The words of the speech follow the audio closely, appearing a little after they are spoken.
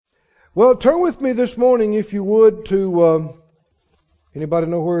Well, turn with me this morning, if you would, to, anybody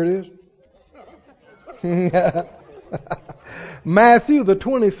know where it is? Matthew, the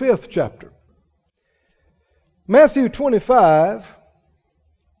 25th chapter. Matthew 25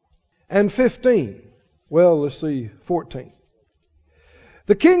 and 15. Well, let's see, 14.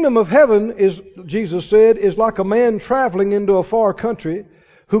 The kingdom of heaven is, Jesus said, is like a man traveling into a far country,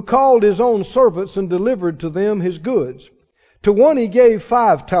 who called his own servants and delivered to them his goods. To one he gave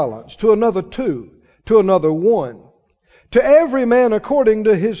 5 talents, to another 2, to another 1. To every man according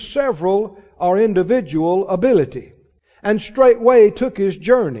to his several or individual ability. And straightway took his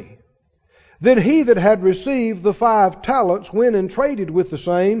journey. Then he that had received the 5 talents went and traded with the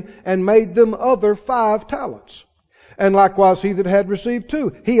same, and made them other 5 talents. And likewise he that had received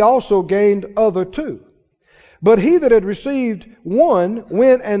 2, he also gained other 2. But he that had received 1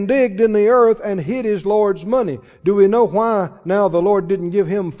 went and digged in the earth and hid his Lord's money. Do we know why now the Lord didn't give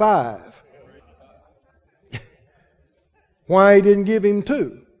him 5? Why he didn't give him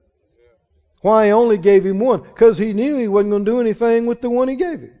 2? Why he only gave him 1? Because he knew he wasn't going to do anything with the one he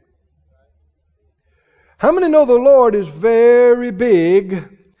gave him. How many know the Lord is very big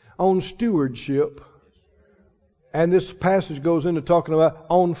on stewardship? And this passage goes into talking about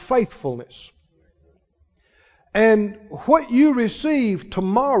on faithfulness. And what you receive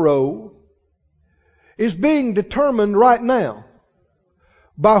tomorrow is being determined right now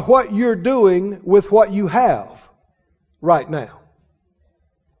by what you're doing with what you have right now.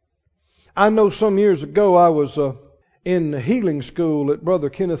 I know some years ago I was in healing school at Brother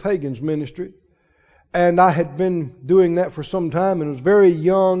Kenneth Hagin's ministry, and I had been doing that for some time and was very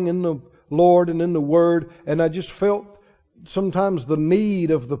young in the Lord and in the Word, and I just felt sometimes the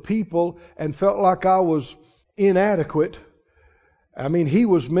need of the people and felt like I was inadequate. I mean, he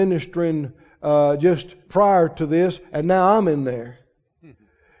was ministering just prior to this, and now I'm in there.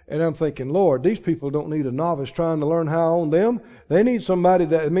 And I'm thinking, Lord, these people don't need a novice trying to learn how I own them. They need somebody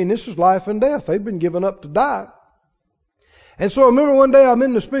that, I mean, this is life and death. They've been given up to die. And so I remember one day I'm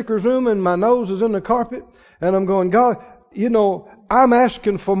in the speaker's room and my nose is in the carpet, and I'm going, God, you know, I'm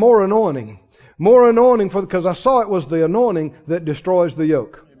asking for more anointing. More anointing, because I saw it was the anointing that destroys the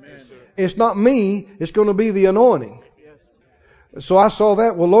yoke. It's not me, it's going to be the anointing. So I saw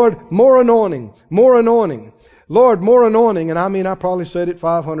that. Well, Lord, more anointing, more anointing. Lord, more anointing. And I mean, I probably said it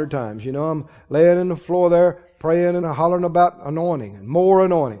 500 times. You know, I'm laying in the floor there, praying and hollering about anointing and more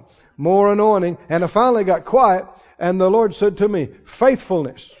anointing, more anointing. And I finally got quiet, and the Lord said to me,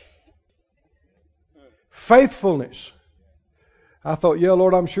 faithfulness. Faithfulness. I thought, yeah,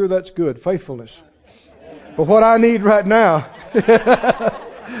 Lord, I'm sure that's good. Faithfulness. But what I need right now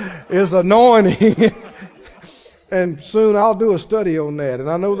is anointing. And soon I'll do a study on that. And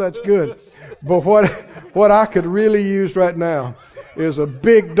I know that's good. But what I could really use right now is a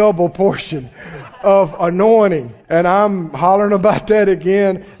big double portion of anointing. And I'm hollering about that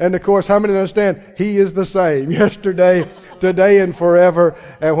again. And of course, how many understand? He is the same yesterday, today, and forever.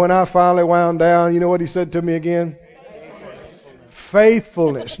 And when I finally wound down, you know what he said to me again?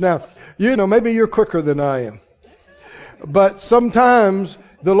 Faithfulness. Now, you know, maybe you're quicker than I am. But sometimes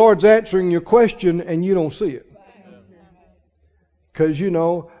the Lord's answering your question and you don't see it. Because, you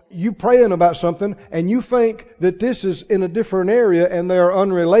know, you praying about something and you think that this is in a different area and they are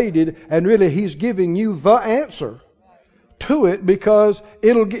unrelated, and really He's giving you the answer to it, because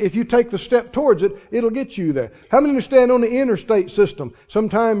if you take the step towards it, it'll get you there. How many understand on the interstate system,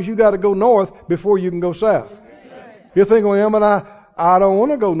 sometimes you got to go north before you can go south? You're thinking, well, but I don't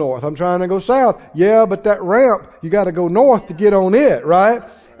want to go north. I'm trying to go south. Yeah, but that ramp, you got to go north to get on it, right?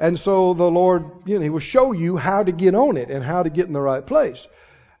 And so the Lord, you know, He will show you how to get on it and how to get in the right place.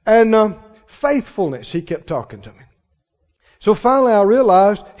 And faithfulness, He kept talking to me. So finally I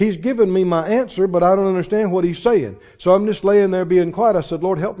realized He's given me my answer, but I don't understand what He's saying. So I'm just laying there being quiet. I said,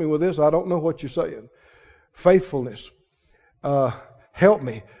 Lord, help me with this. I don't know what you're saying. Faithfulness. Help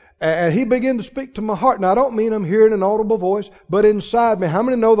me. And He began to speak to my heart. Now, I don't mean I'm hearing an audible voice, but inside me. How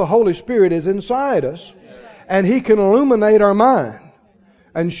many know the Holy Spirit is inside us? And He can illuminate our mind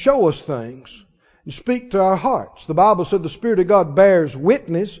and show us things and speak to our hearts. The Bible said the Spirit of God bears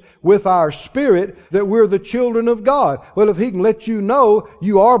witness with our spirit that we're the children of God. Well, if He can let you know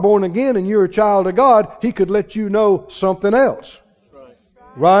you are born again and you're a child of God, He could let you know something else.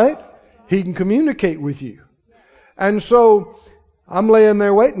 Right? He can communicate with you. And so I'm laying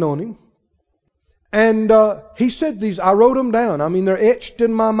there waiting on Him. And He said these, I wrote them down. I mean, they're etched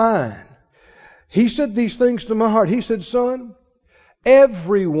in my mind. He said these things to my heart. He said, son,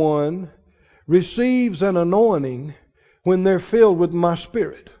 everyone receives an anointing when they're filled with my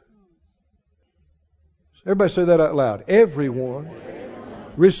Spirit. Everybody say that out loud. Everyone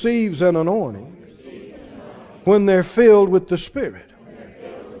receives an anointing when they're filled with the Spirit.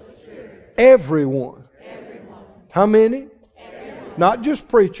 Everyone. How many? Not just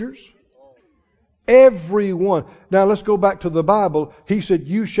preachers. Everyone. Now let's go back to the Bible. He said,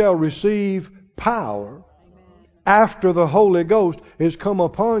 you shall receive power after the Holy Ghost is come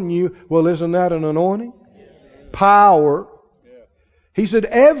upon you. Well, isn't that an anointing? Power. He said,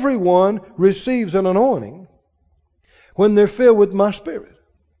 everyone receives an anointing when they're filled with my Spirit.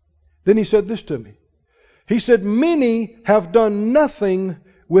 Then he said this to me. He said, many have done nothing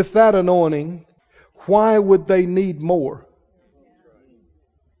with that anointing. Why would they need more?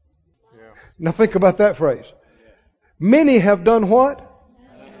 Now think about that phrase. Many have done what?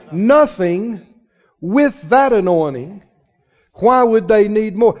 Nothing with that anointing. Why would they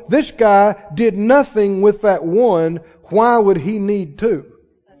need more? This guy did nothing with that one. Why would he need two?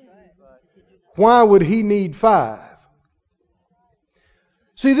 Why would he need 5?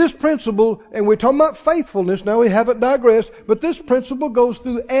 See, this principle, and we're talking about faithfulness now, we haven't digressed, but this principle goes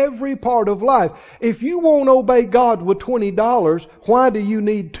through every part of life. If you won't obey God with $20, why do you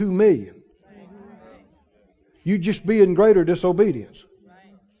need $2 million? You just be in greater disobedience.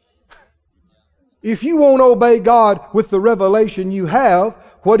 If you won't obey God with the revelation you have,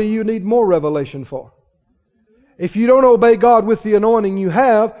 what do you need more revelation for? If you don't obey God with the anointing you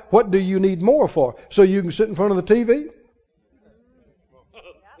have, what do you need more for? So you can sit in front of the TV?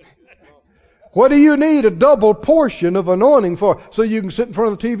 What do you need a double portion of anointing for? So you can sit in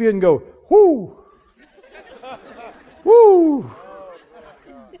front of the TV and go, whoo, whoo,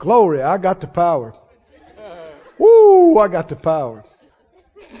 glory, I got the power. Woo, I got the power.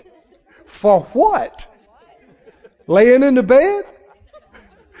 For what? Laying in the bed?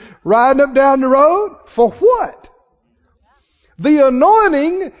 Riding up down the road? For what? The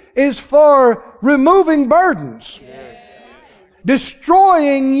anointing is for removing burdens.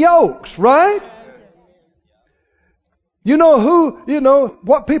 Destroying yokes, right? You know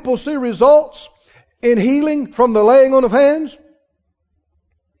what people see results in healing from the laying on of hands?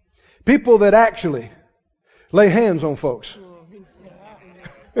 People that actually lay hands on folks.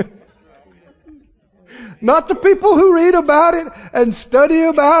 Not the people who read about it and study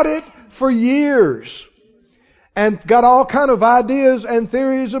about it for years and got all kind of ideas and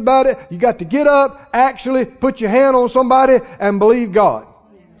theories about it. You got to get up, actually put your hand on somebody and believe God.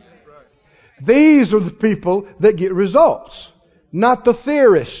 These are the people that get results. Not the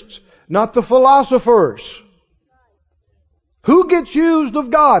theorists, not the philosophers. Who gets used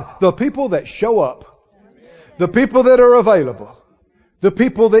of God? The people that show up. The people that are available. The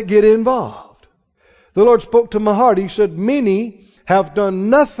people that get involved. The Lord spoke to my heart. He said, many have done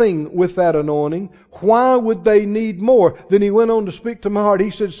nothing with that anointing. Why would they need more? Then He went on to speak to my heart.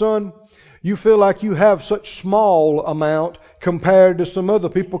 He said, son, you feel like you have such small amount compared to some other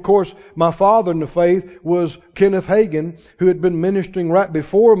people. Of course, my father in the faith was Kenneth Hagin, who had been ministering right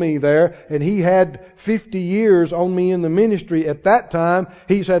before me there, and he had 50 years on me in the ministry at that time.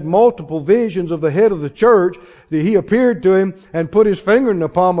 He's had multiple visions of the head of the church. That he appeared to him and put his finger in the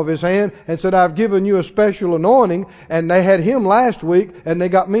palm of his hand and said, I've given you a special anointing. And they had him last week and they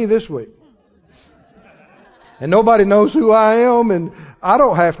got me this week. And nobody knows who I am, and I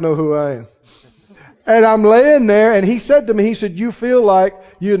don't have to know who I am. And I'm laying there, and he said to me, he said, you feel like,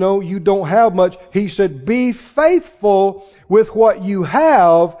 you don't have much. He said, be faithful with what you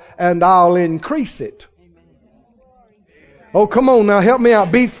have, and I'll increase it. Oh, come on now, help me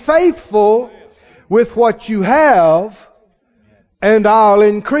out. Be faithful with what you have, and I'll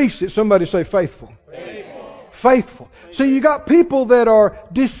increase it. Somebody say faithful. Faithful. So you got people that are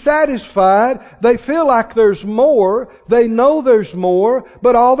dissatisfied. They feel like there's more. They know there's more.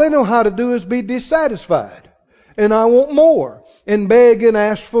 But all they know how to do is be dissatisfied. And I want more. And beg and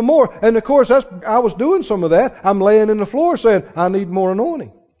ask for more. And of course, I was doing some of that. I'm laying in the floor saying, I need more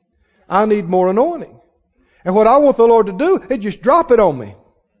anointing. I need more anointing. And what I want the Lord to do is just drop it on me.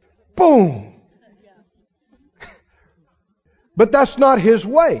 Boom. But that's not His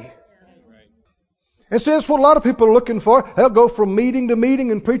way. And so that's what a lot of people are looking for. They'll go from meeting to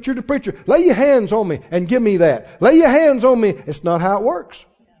meeting and preacher to preacher. Lay your hands on me and give me that. Lay your hands on me. It's not how it works.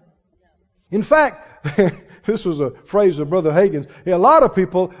 In fact, this was a phrase of Brother Hagin's. A lot of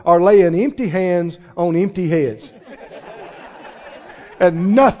people are laying empty hands on empty heads.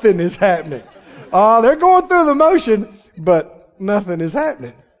 And nothing is happening. They're going through the motion, but nothing is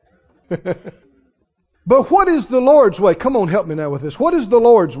happening. But what is the Lord's way? Come on, help me now with this. What is the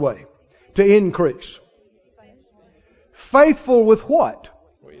Lord's way to increase? Faithful with what?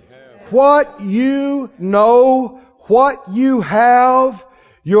 What you know, what you have,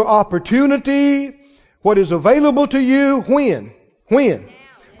 your opportunity, what is available to you, when?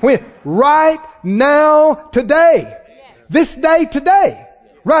 When? Right now, today. This day, today.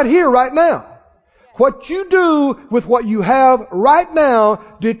 Right here, right now. What you do with what you have right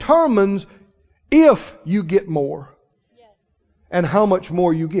now determines if you get more and how much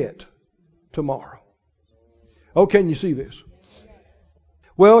more you get tomorrow. Oh, can you see this?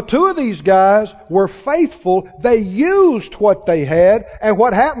 Well, two of these guys were faithful. They used what they had, and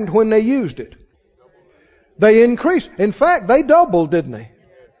what happened when they used it? They increased. In fact, they doubled, didn't they?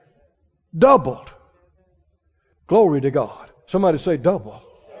 Doubled. Glory to God. Somebody say double.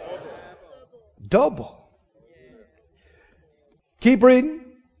 Double. Keep reading.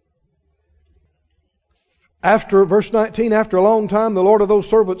 After verse 19, after a long time, the Lord of those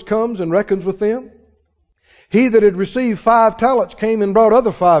servants comes and reckons with them. He that had received 5 talents came and brought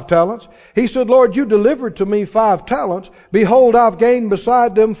other 5 talents. He said, Lord, you delivered to me 5 talents. Behold, I've gained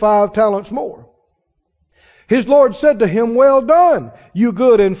beside them 5 talents more. His Lord said to him, well done, you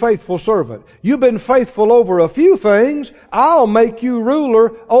good and faithful servant. You've been faithful over a few things. I'll make you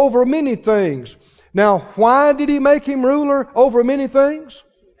ruler over many things. Now, why did He make him ruler over many things?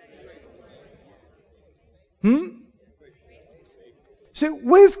 See,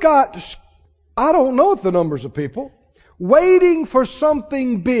 we've got, I don't know the numbers of people, waiting for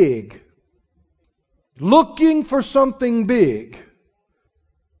something big, looking for something big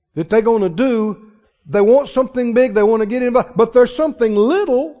that they're going to do. They want something big, they want to get involved, but there's something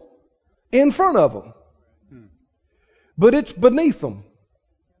little in front of them. But it's beneath them.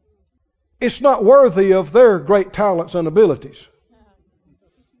 It's not worthy of their great talents and abilities.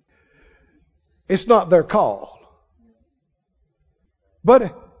 It's not their call.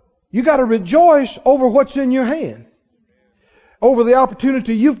 But you got to rejoice over what's in your hand, over the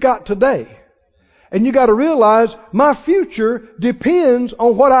opportunity you've got today. And you got to realize my future depends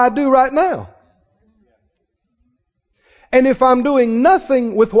on what I do right now. And if I'm doing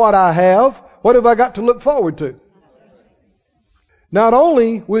nothing with what I have, what have I got to look forward to? Not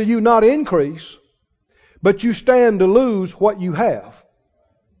only will you not increase, but you stand to lose what you have.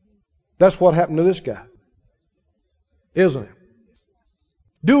 That's what happened to this guy. Isn't it?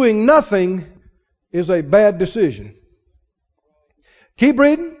 Doing nothing is a bad decision. Keep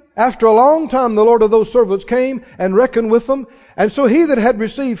reading. After a long time the Lord of those servants came and reckoned with them. And so he that had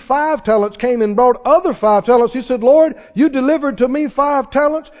received 5 talents came and brought other 5 talents. He said, Lord, you delivered to me 5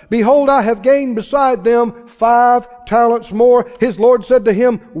 talents. Behold, I have gained beside them 5 talents more. His Lord said to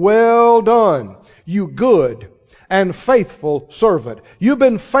him, well done, you good and faithful servant. You've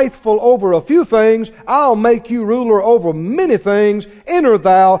been faithful over a few things. I'll make you ruler over many things. Enter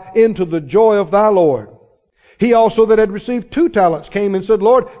thou into the joy of thy Lord. He also that had received 2 talents came and said,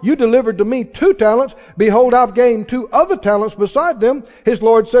 Lord, you delivered to me 2 talents. Behold, I've gained 2 other talents beside them. His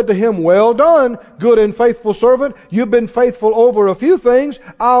Lord said to him, well done, good and faithful servant. You've been faithful over a few things.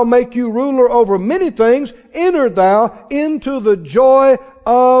 I'll make you ruler over many things. Enter thou into the joy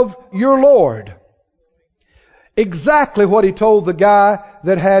of your Lord. Exactly what he told the guy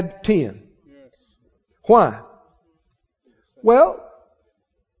that had 10. Why? Well,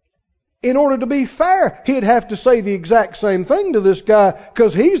 in order to be fair, he'd have to say the exact same thing to this guy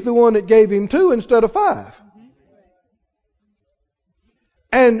because he's the one that gave him 2 instead of 5.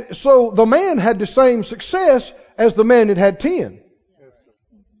 And so the man had the same success as the man that had 10.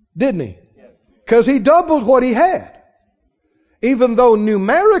 Didn't he? Because he doubled what he had. Even though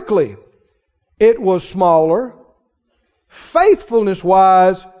numerically it was smaller,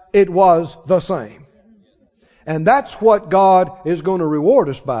 faithfulness-wise it was the same. And that's what God is going to reward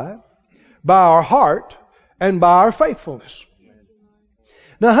us by our heart and by our faithfulness.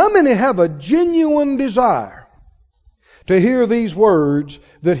 Now, how many have a genuine desire to hear these words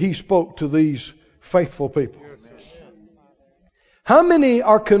that He spoke to these faithful people? How many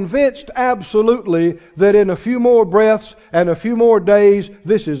are convinced absolutely that in a few more breaths and a few more days,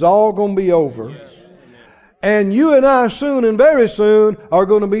 this is all going to be over? And you and I soon and very soon are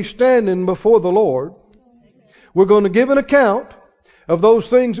going to be standing before the Lord. We're going to give an account of those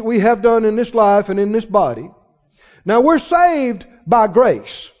things that we have done in this life and in this body. Now, we're saved by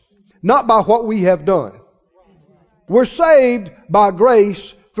grace, not by what we have done. We're saved by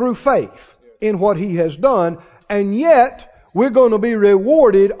grace through faith in what He has done, and yet we're going to be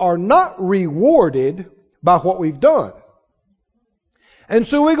rewarded or not rewarded by what we've done. And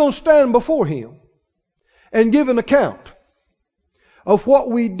so we're going to stand before Him and give an account of what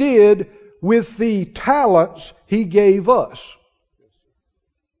we did with the talents He gave us.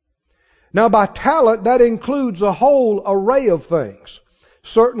 Now, by talent, that includes a whole array of things.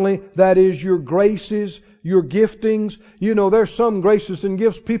 Certainly, that is your graces, your giftings. You know, there's some graces and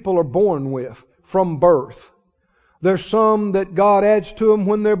gifts people are born with from birth. There's some that God adds to them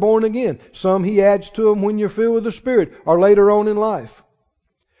when they're born again. Some He adds to them when you're filled with the Spirit or later on in life.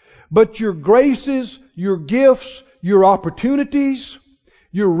 But your graces, your gifts, your opportunities,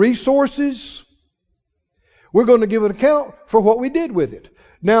 your resources, we're going to give an account for what we did with it.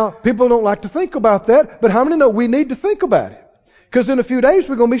 Now, people don't like to think about that, but how many know we need to think about it? Because in a few days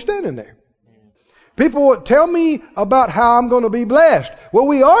we're going to be standing there. People will tell me about how I'm going to be blessed. Well,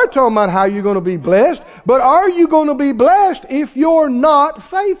 we are talking about how you're going to be blessed, but are you going to be blessed if you're not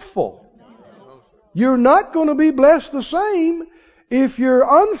faithful? You're not going to be blessed the same if you're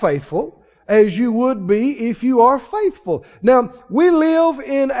unfaithful as you would be if you are faithful. Now, we live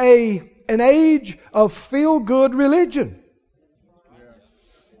in an age of feel-good religion.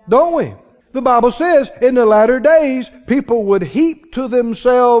 Don't we? The Bible says in the latter days, people would heap to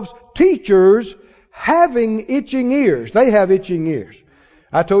themselves teachers having itching ears. They have itching ears.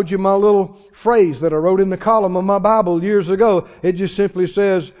 I told you my little phrase that I wrote in the column of my Bible years ago. It just simply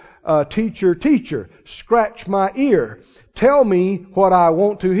says, teacher, teacher, scratch my ear. Tell me what I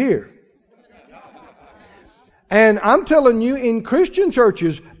want to hear. And I'm telling you, in Christian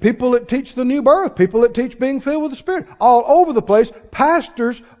churches, people that teach the new birth, people that teach being filled with the Spirit, all over the place,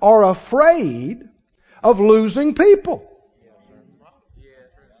 pastors are afraid of losing people.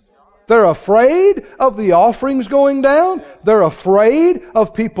 They're afraid of the offerings going down. They're afraid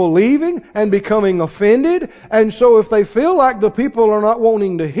of people leaving and becoming offended. And so if they feel like the people are not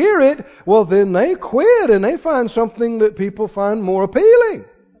wanting to hear it, well, then they quit and they find something that people find more appealing.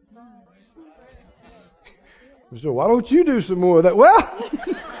 So why don't you do some more of that? Well,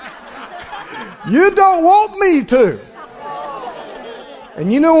 you don't want me to.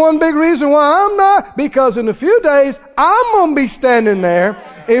 And you know one big reason why I'm not? Because in a few days, I'm going to be standing there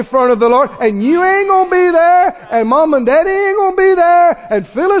in front of the Lord, and you ain't going to be there, and Mom and Daddy ain't going to be there, and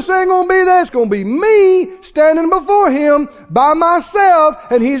Phyllis ain't going to be there. It's going to be me standing before Him by myself,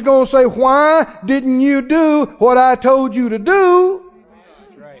 and He's going to say, why didn't you do what I told you to do?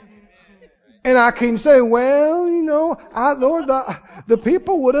 And I can say, well, you know, Lord, the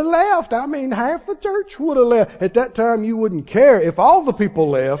people would have left. I mean, half the church would have left. At that time, you wouldn't care if all the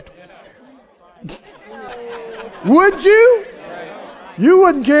people left. Would you? You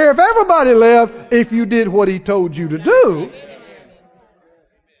wouldn't care if everybody left if you did what He told you to do.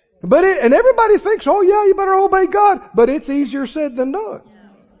 And everybody thinks, oh yeah, you better obey God. But it's easier said than done.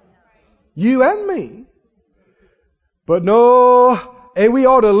 You and me. But no, and we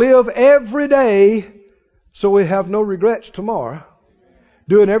ought to live every day so we have no regrets tomorrow.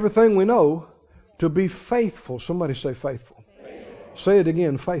 Doing everything we know to be faithful. Somebody say faithful. Say it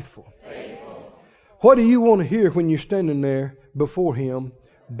again, faithful. What do you want to hear when you're standing there before Him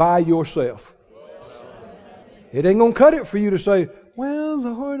by yourself? It ain't going to cut it for you to say, well,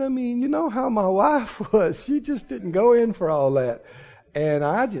 Lord, I mean, you know how my wife was. She just didn't go in for all that. And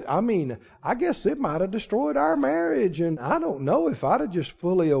I guess it might have destroyed our marriage. And I don't know if I'd have just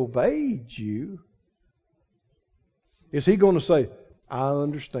fully obeyed you. Is He going to say, I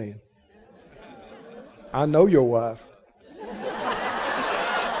understand. I know your wife.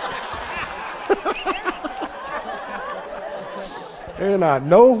 And I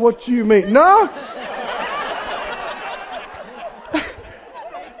know what you mean. No.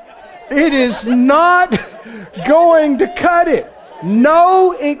 It is not going to cut it.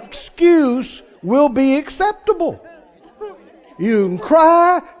 No excuse will be acceptable. You can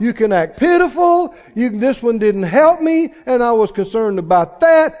cry, you can act pitiful, this one didn't help me, and I was concerned about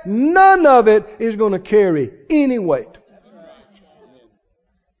that. None of it is going to carry any weight.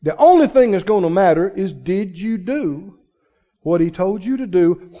 The only thing that's going to matter is, did you do what He told you to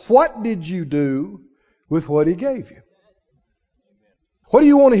do? What did you do with what He gave you? What do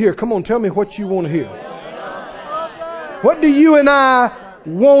you want to hear? Come on, tell me what you want to hear. What do you and I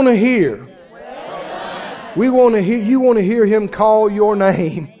want to hear? We want to hear. You want to hear Him call your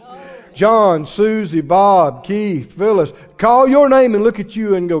name. John, Susie, Bob, Keith, Phyllis. Call your name and look at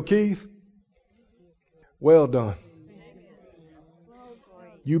you and go, Keith, well done.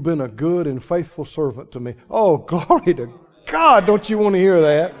 You've been a good and faithful servant to me. Oh, glory to God. Don't you want to hear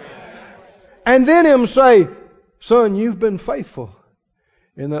that? And then Him say, son, you've been faithful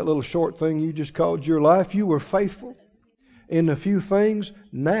in that little short thing you just called your life. You were faithful in a few things.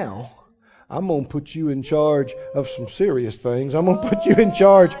 Now, I'm going to put you in charge of some serious things. I'm going to put you in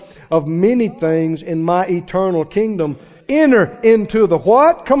charge of many things in my eternal kingdom. Enter into the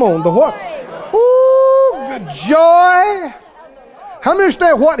what? Come on, the what? Ooh, the joy. How many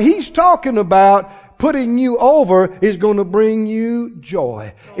understand what He's talking about? Putting you over is going to bring you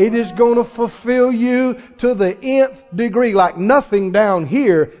joy. It is going to fulfill you to the nth degree like nothing down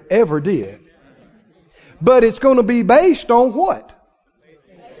here ever did. But it's going to be based on what?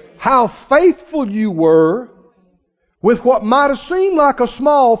 How faithful you were with what might have seemed like a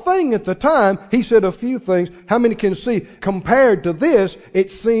small thing at the time. He said a few things. How many can see? Compared to this,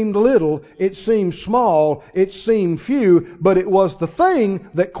 it seemed little, it seemed small, it seemed few, but it was the thing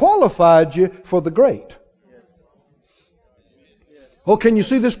that qualified you for the great. Oh, can you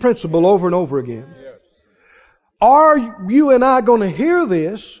see this principle over and over again? Are you and I going to hear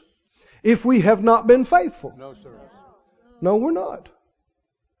this if we have not been faithful? No, sir. No, we're not.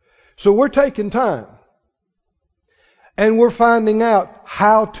 So we're taking time. And we're finding out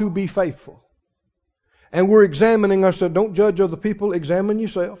how to be faithful. And we're examining ourselves. Don't judge other people. Examine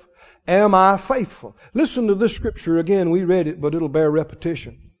yourself. Am I faithful? Listen to this scripture again. We read it, but it'll bear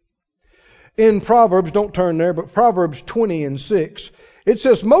repetition. In Proverbs, don't turn there, but Proverbs 20:6, it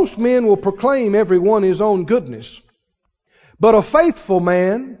says, most men will proclaim every one his own goodness, but a faithful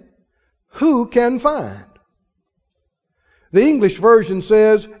man who can find? The English version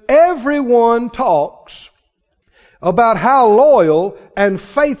says, everyone talks about how loyal and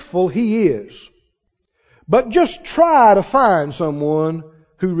faithful he is. But just try to find someone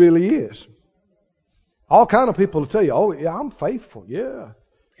who really is. All kind of people will tell you, oh yeah, I'm faithful. Yeah,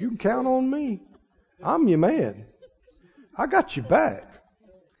 you can count on me. I'm your man. I got your back.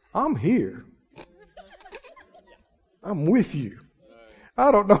 I'm here. I'm with you.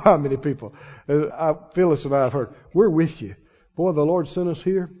 I don't know how many people, Phyllis and I have heard, we're with you. Boy, the Lord sent us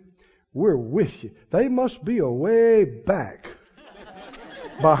here. We're with you. They must be a way back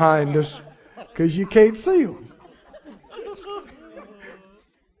behind us because you can't see them.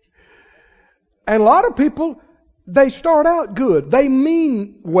 And a lot of people, they start out good. They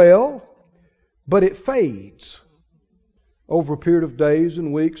mean well, but it fades over a period of days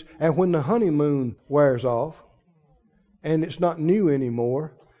and weeks. And when the honeymoon wears off and it's not new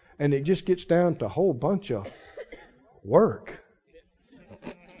anymore and it just gets down to a whole bunch of work.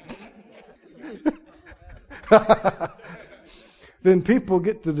 Then people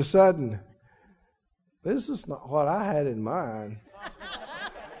get to deciding, this is not what I had in mind.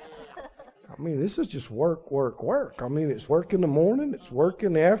 I mean, this is just work. I mean, it's work in the morning, it's work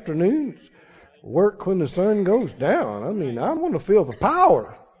in the afternoon, it's work when the sun goes down. I mean, I want to feel the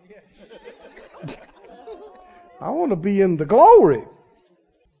power. I want to be in the glory.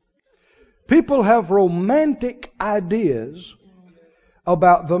 People have romantic ideas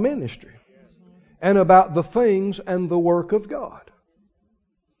about the ministry and about the things and the work of God.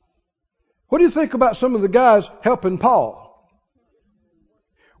 What do you think about some of the guys helping Paul?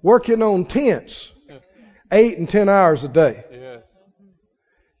 Working on tents 8 and 10 hours a day. Yes.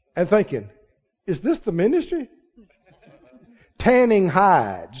 And thinking, is this the ministry? Tanning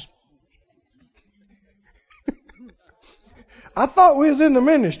hides. I thought we was in the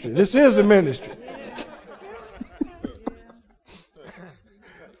ministry. This is the ministry.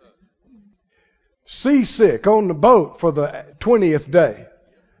 Seasick on the boat for the 20th day.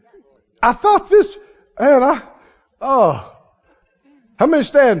 I thought this, and how many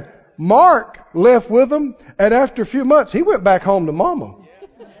stand? Mark left with them, and after a few months, he went back home to Mama.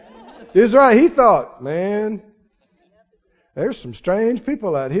 Is right. He thought, man, there's some strange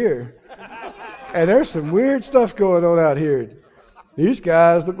people out here, and there's some weird stuff going on out here. These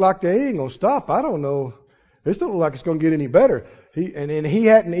guys look like they ain't gonna stop. I don't know. This don't look like it's gonna get any better. He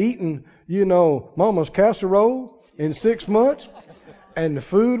hadn't eaten, Mama's casserole in 6 months, and the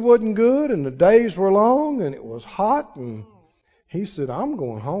food wasn't good, and the days were long, and it was hot, and he said, I'm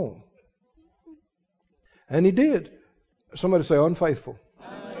going home. And he did. Somebody say unfaithful.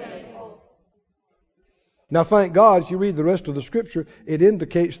 Unfaithful. Now thank God, as you read the rest of the scripture, it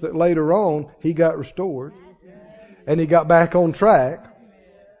indicates that later on he got restored and he got back on track.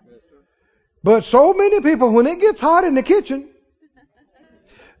 But so many people, when it gets hot in the kitchen,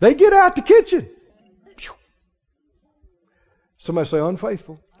 they get out the kitchen. Somebody say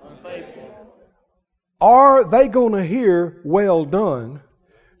unfaithful. Unfaithful. Are they going to hear well done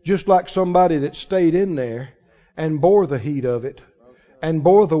just like somebody that stayed in there and bore the heat of it and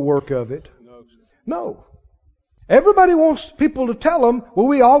bore the work of it? No. Everybody wants people to tell them, well,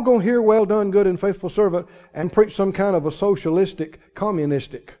 we all going to hear well done, good and faithful servant, and preach some kind of a socialistic,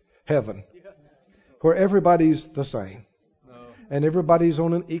 communistic heaven where everybody's the same. And everybody's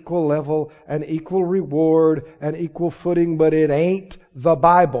on an equal level, an equal reward, an equal footing, but it ain't the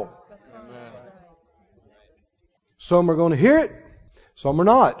Bible. Amen. Some are going to hear it, some are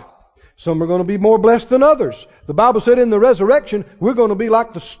not. Some are going to be more blessed than others. The Bible said in the resurrection, we're going to be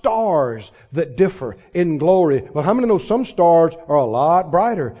like the stars that differ in glory. Well, how many know some stars are a lot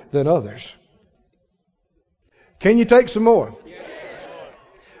brighter than others? Can you take some more?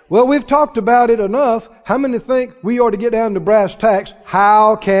 Well, we've talked about it enough. How many think we ought to get down to brass tacks?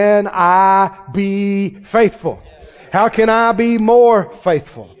 How can I be faithful? How can I be more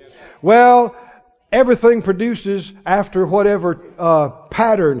faithful? Well, everything produces after whatever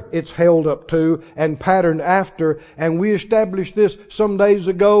pattern it's held up to and patterned after. And we established this some days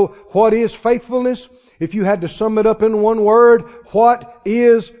ago. What is faithfulness? If you had to sum it up in one word, what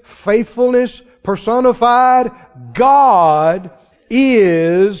is faithfulness personified? God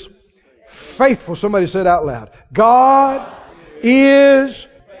is faithful. Somebody said out loud. God is,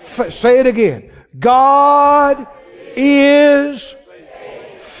 say it again. God is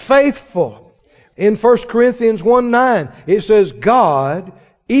faithful. In 1 Corinthians 1:9, it says God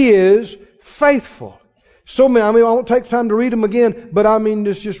is faithful. So many, I won't take time to read them again, but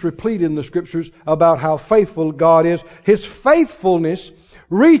it's just replete in the Scriptures about how faithful God is. His faithfulness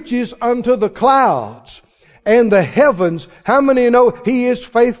reaches unto the clouds and the heavens. How many know He is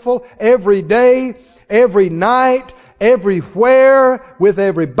faithful every day, every night, everywhere, with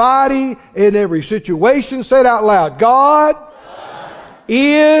everybody, in every situation? Say it out loud. God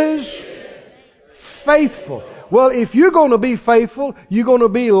is faithful. Well, if you're going to be faithful, you're going to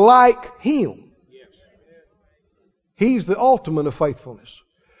be like Him. He's the ultimate of faithfulness.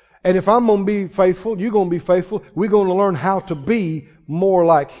 And if I'm going to be faithful, you're going to be faithful, we're going to learn how to be more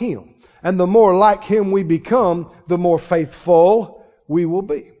like Him. And the more like Him we become, the more faithful we will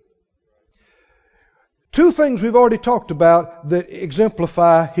be. Two things we've already talked about that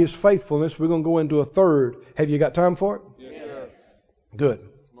exemplify His faithfulness. We're going to go into a third. Have you got time for it? Yes, sir. Good.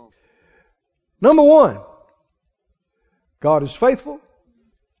 Number one, God is faithful.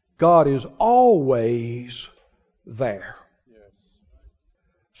 God is always there. Yes.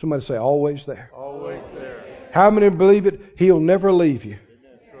 Somebody say, always there. Always there. How many believe it? He'll never leave you.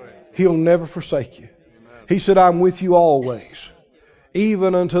 That's right. He'll never forsake you. Amen. He said, I'm with you always,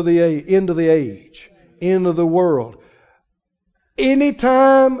 even unto the end of the age, end of the world.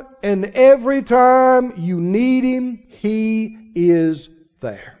 Anytime and every time you need Him, He is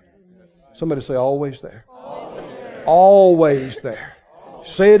there. Somebody say, always there. Always there. Always there.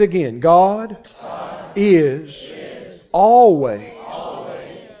 Say it again. God is always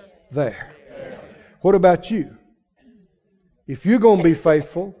there. What about you? If you're going to be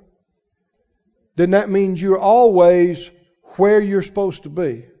faithful, then that means you're always where you're supposed to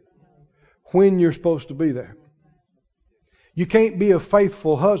be, when you're supposed to be there. You can't be a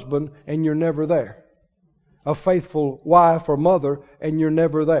faithful husband and you're never there. A faithful wife or mother and you're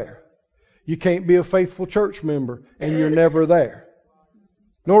never there. You can't be a faithful church member and you're never there.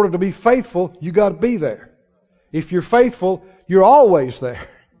 In order to be faithful, you got to be there. If you're faithful, you're always there.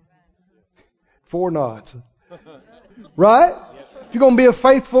 4 nods. Right? If you're going to be a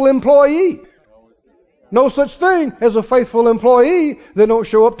faithful employee. No such thing as a faithful employee that don't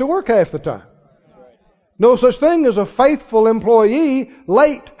show up to work half the time. No such thing as a faithful employee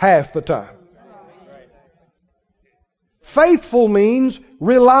late half the time. Faithful means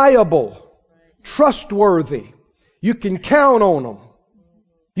reliable, trustworthy. You can count on them.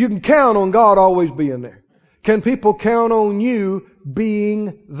 You can count on God always being there. Can people count on you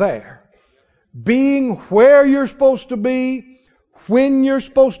being there? Being where you're supposed to be, when you're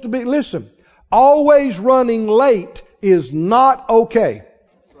supposed to be. Listen, always running late is not okay.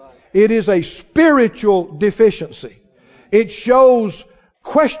 It is a spiritual deficiency. It shows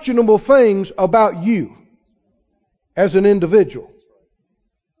questionable things about you as an individual.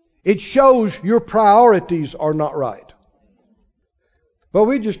 It shows your priorities are not right. But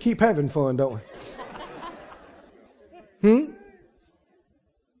we just keep having fun, don't we?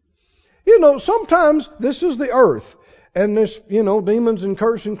 Sometimes this is the earth. And there's, demons and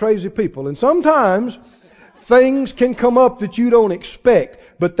cursing crazy people. And sometimes things can come up that you don't expect.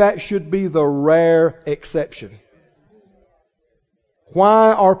 But that should be the rare exception.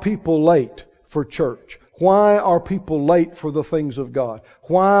 Why are people late for church? Why are people late for the things of God?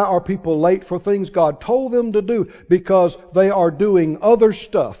 Why are people late for things God told them to do? Because they are doing other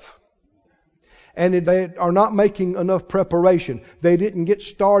stuff. And they are not making enough preparation. They didn't get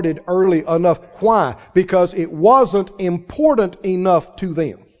started early enough. Why? Because it wasn't important enough to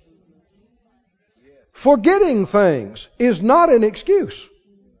them. Forgetting things is not an excuse.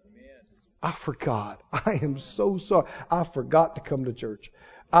 I forgot. I am so sorry. I forgot to come to church.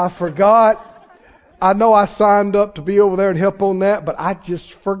 I forgot. I know I signed up to be over there and help on that, but I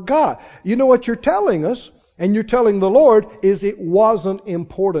just forgot. You know what you're telling us, and you're telling the Lord, is it wasn't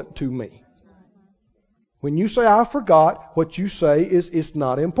important to me. When you say, I forgot, what you say is, it's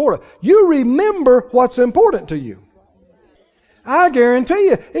not important. You remember what's important to you. I guarantee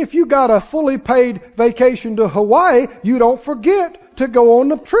you, if you got a fully paid vacation to Hawaii, you don't forget to go on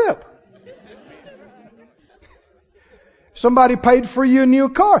the trip. Somebody paid for you a new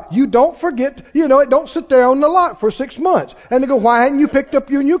car. You don't forget, it don't sit there on the lot for 6 months. And they go, why hadn't you picked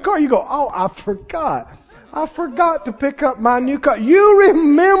up your new car? You go, oh, I forgot. I forgot to pick up my new car. You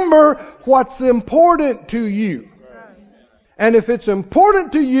remember what's important to you. And if it's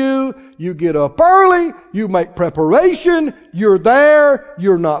important to you, you get up early, you make preparation, you're there,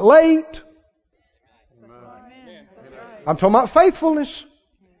 you're not late. I'm talking about faithfulness.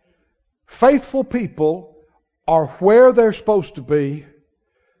 Faithful people are where they're supposed to be,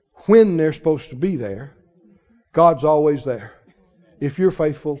 when they're supposed to be there. God's always there. If you're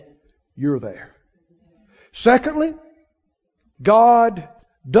faithful, you're there. Secondly, God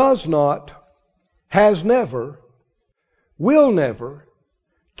does not, has never, will never,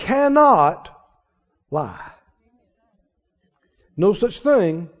 cannot lie. No such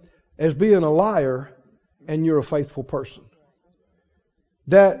thing as being a liar and you're a faithful person.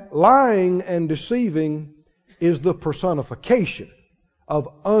 That lying and deceiving is the personification of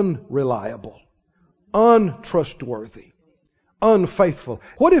unreliable, untrustworthy, unfaithful.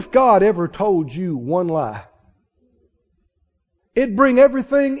 What if God ever told you one lie? It'd bring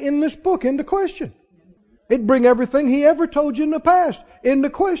everything in this book into question. It'd bring everything He ever told you in the past into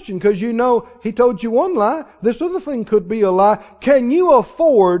question, because He told you one lie. This other thing could be a lie. Can you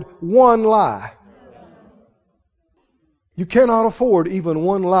afford one lie? You cannot afford even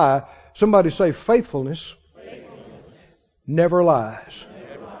one lie. Somebody say faithfulness. Never lies.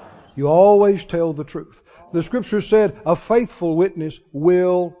 You always tell the truth. The Scripture said a faithful witness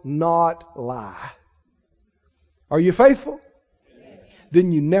will not lie. Are you faithful?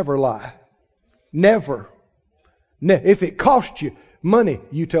 Then you never lie. Never. If it cost you money,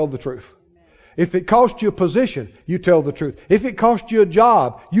 you tell the truth. If it cost you a position, you tell the truth. If it cost you a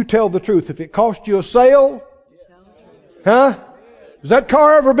job, you tell the truth. If it cost you a sale, has that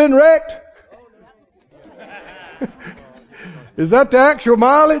car ever been wrecked? Is that the actual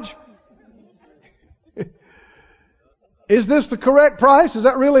mileage? Is this the correct price? Is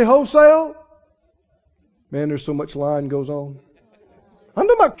that really wholesale? Man, there's so much lying goes on. I'm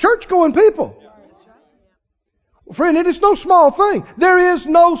talking about church-going people. Friend, it is no small thing. There is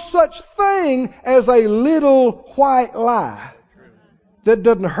no such thing as a little white lie that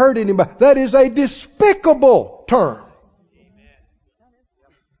doesn't hurt anybody. That is a despicable term.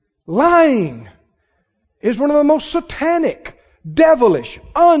 Lying is one of the most satanic, devilish,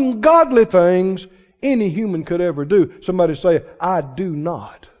 ungodly things any human could ever do. Somebody say, I do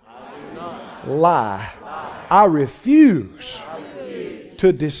not lie. I refuse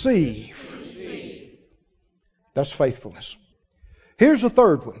to deceive. That's faithfulness. Here's the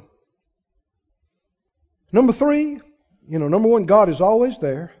third one. Number 3, number 1, God is always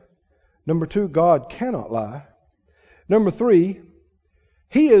there. Number 2, God cannot lie. Number 3,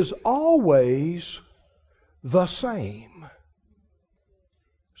 He is always the same.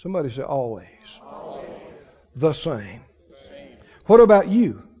 Somebody say always. The same. What about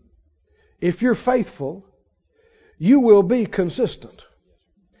you? If you're faithful, you will be consistent.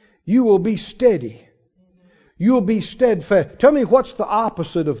 You will be steady. You will be steadfast. Tell me, what's the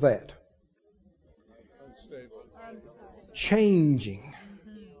opposite of that? Changing.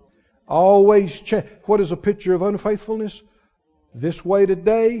 Always change. What is a picture of unfaithfulness? This way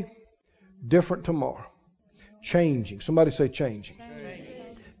today, different tomorrow. Changing. Somebody say changing.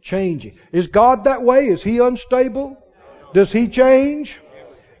 Changing. Is God that way? Is He unstable? Does He change?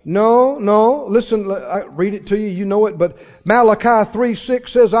 No. Listen, I read it to you. You know it. But Malachi 3:6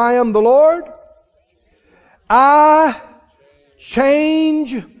 says, I am the Lord. I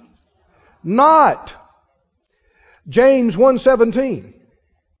change not. James 1:17.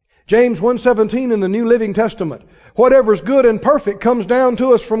 James 1:17 in the New Living Testament. Whatever is good and perfect comes down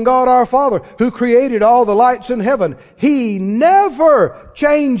to us from God our Father, who created all the lights in heaven. He never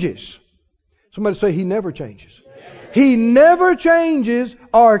changes. Somebody say He never changes. He never changes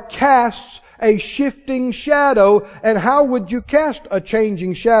or casts a shifting shadow. And how would you cast a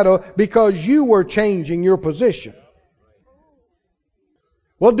changing shadow? Because you were changing your position.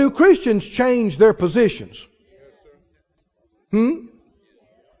 Well, do Christians change their positions?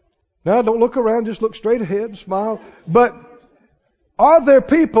 Now, don't look around, just look straight ahead and smile. But are there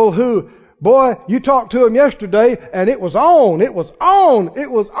people who, boy, you talked to them yesterday and it was on,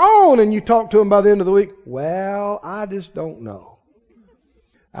 and you talked to them by the end of the week? Well, I just don't know.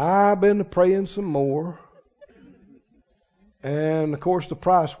 I've been praying some more. And, of course, the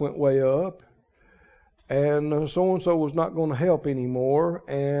price went way up. And so-and-so was not going to help anymore.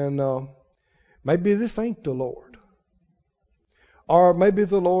 And maybe this ain't the Lord. Or maybe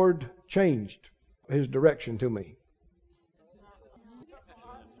the Lord changed His direction to me.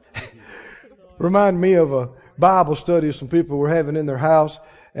 Remind me of a Bible study some people were having in their house,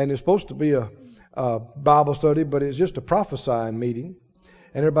 and it's supposed to be a Bible study, but it's just a prophesying meeting,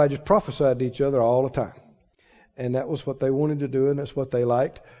 and everybody just prophesied to each other all the time. And that was what they wanted to do, and that's what they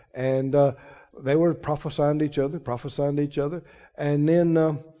liked. And they were prophesying to each other. And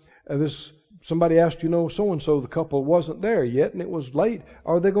then somebody asked, so-and-so, the couple wasn't there yet, and it was late.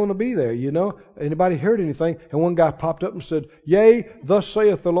 Are they going to be there, Anybody heard anything? And one guy popped up and said, "Yea, thus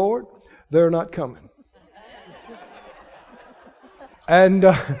saith the Lord, they're not coming." And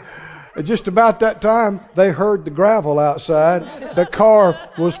just about that time, they heard the gravel outside. The car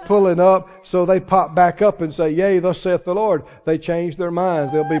was pulling up, so they popped back up and say, "Yea, thus saith the Lord." They changed their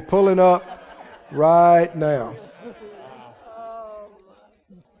minds. They'll be pulling up right now.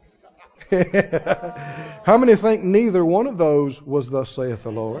 How many think neither one of those was "thus saith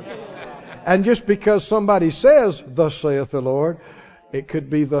the Lord"? And just because somebody says "thus saith the Lord," it could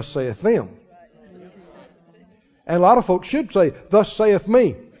be "thus saith them." And a lot of folks should say "thus saith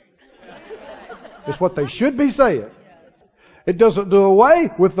me." It's what they should be saying. It doesn't do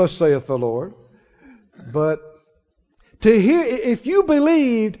away with "thus saith the Lord." But to hear, if you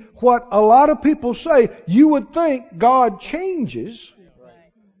believed what a lot of people say, you would think God changes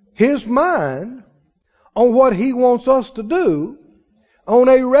His mind on what He wants us to do on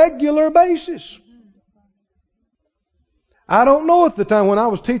a regular basis. I don't know at the time when I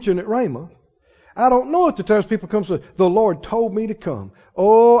was teaching at Rhema, I don't know at the times people come and say, "The Lord told me to come."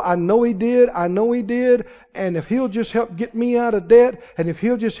 Oh, I know He did. And if He'll just help get me out of debt, and if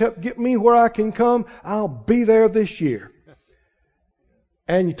He'll just help get me where I can come, I'll be there this year.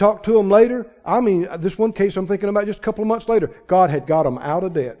 And you talk to them later. This one case I'm thinking about just a couple of months later, God had got them out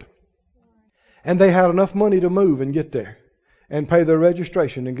of debt. And they had enough money to move and get there and pay their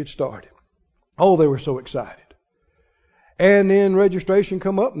registration and get started. Oh, they were so excited. And then registration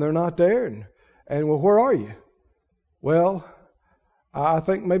come up and they're not there. And well, where are you? Well, I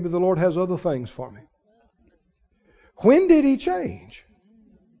think maybe the Lord has other things for me. When did He change?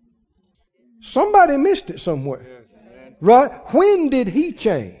 Somebody missed it somewhere. Right? When did He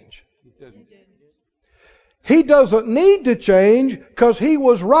change? He doesn't need to change because He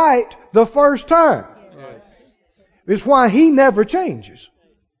was right the first time. It's why He never changes.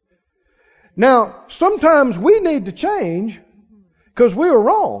 Now, sometimes we need to change because we were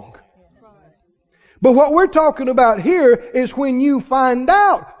wrong. But what we're talking about here is when you find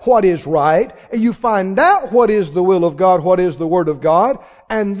out what is right, and you find out what is the will of God, what is the Word of God,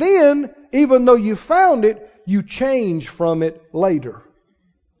 and then, even though you found it, you change from it later.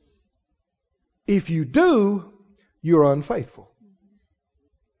 If you do, you're unfaithful.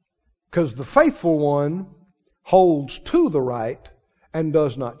 Because the faithful one holds to the right and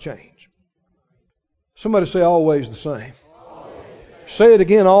does not change. Somebody say always the same. Say it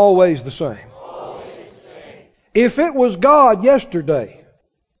again, always the same. If it was God yesterday,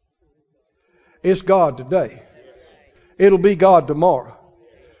 it's God today. It'll be God tomorrow.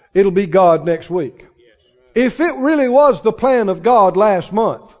 It'll be God next week. If it really was the plan of God last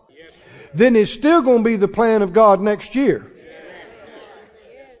month, then it's still going to be the plan of God next year.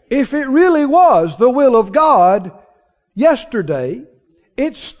 If it really was the will of God yesterday,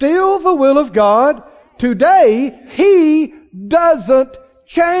 it's still the will of God today. He doesn't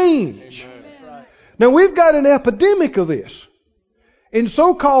change. Now we've got an epidemic of this in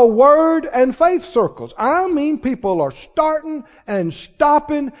so-called word and faith circles. I mean, people are starting and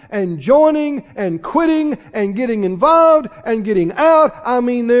stopping and joining and quitting and getting involved and getting out. I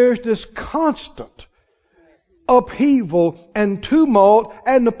mean, there's this constant upheaval and tumult.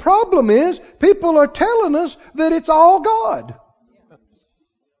 And the problem is, people are telling us that it's all God.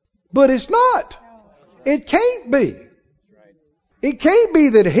 But it's not. It can't be. It can't be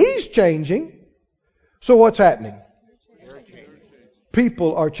that He's changing. So what's happening?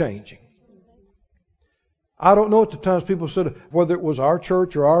 People are changing. I don't know at the times people said, whether it was our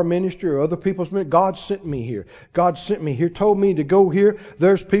church or our ministry or other people's ministry, God sent me here. God sent me here, told me to go here.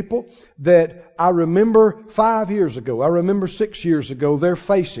 There's people that I remember 5 years ago, I remember 6 years ago, their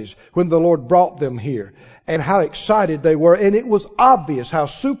faces when the Lord brought them here and how excited they were. And it was obvious how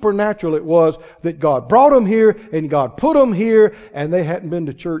supernatural it was that God brought them here and God put them here, and they hadn't been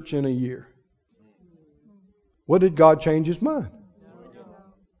to church in a year. What did God change His mind?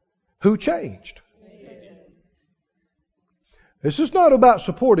 Who changed? This is not about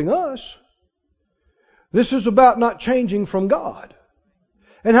supporting us. This is about not changing from God.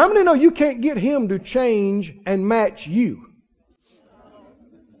 And how many know you can't get Him to change and match you?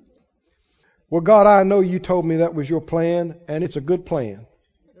 Well, God, I know you told me that was your plan, and it's a good plan.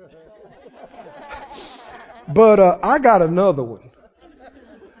 But I got another one.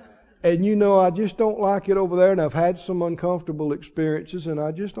 And you know, I just don't like it over there, and I've had some uncomfortable experiences, and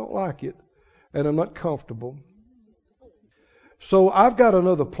I just don't like it, and I'm not comfortable. So I've got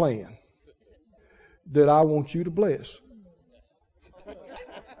another plan that I want you to bless.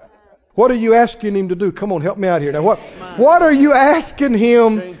 What are you asking him to do? Come on, help me out here. Now, what are you asking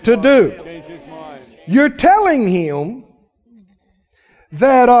him to do? You're telling him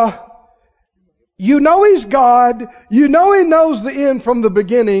that you know he's God. You know he knows the end from the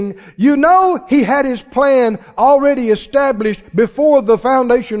beginning. You know he had his plan already established before the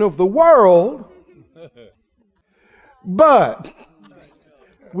foundation of the world. But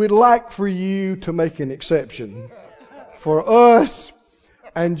we'd like for you to make an exception for us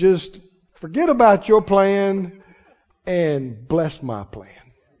and just forget about your plan and bless my plan.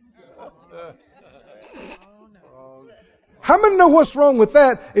 How many know what's wrong with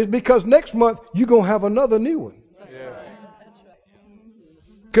that is because next month you're going to have another new one.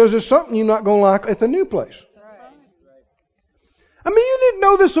 Because there's something you're not going to like at the new place. I mean, you didn't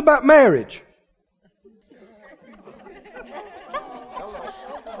know this about marriage.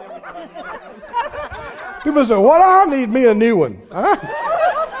 People say, well, I need me a new one. Huh?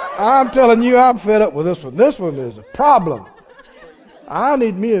 I'm telling you, I'm fed up with this one. This one is a problem. I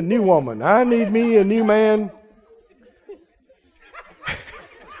need me a new woman. I need me a new man.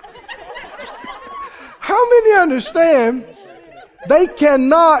 How many understand they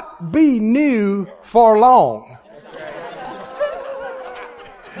cannot be new for long?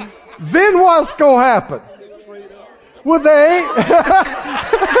 Then what's going to happen? Well,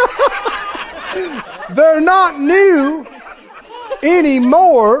 they're not new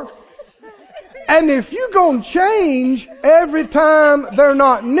anymore. And if you're going to change every time they're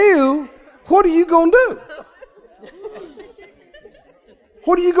not new, what are you going to do?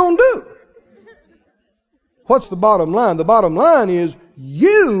 What are you going to do? What's the bottom line? The bottom line is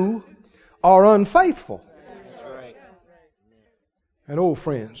you are unfaithful. And oh,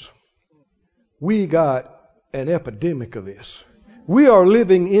 friends, we got an epidemic of this. We are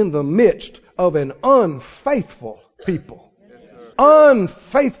living in the midst of an unfaithful people.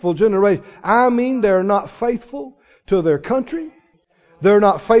 Unfaithful generation. I mean, they're not faithful to their country. They're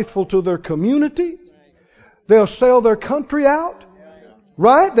not faithful to their community. They'll sell their country out.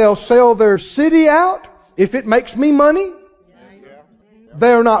 Right? They'll sell their city out if it makes me money.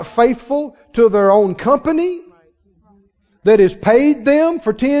 They're not faithful to their own company that has paid them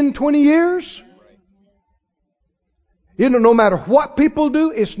for 10, 20 years. You know, no matter what people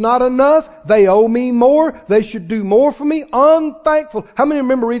do, it's not enough. They owe me more. They should do more for me. Unthankful. How many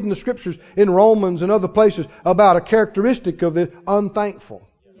remember reading the scriptures in Romans and other places about a characteristic of this? Unthankful.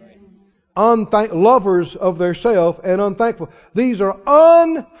 Lovers of their self and unthankful. These are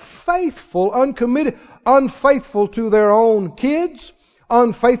unfaithful, uncommitted, unfaithful to their own kids,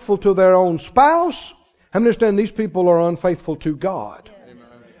 unfaithful to their own spouse. How many understand these people are unfaithful to God?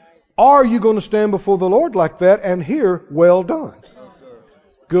 Are you going to stand before the Lord like that and hear, well done,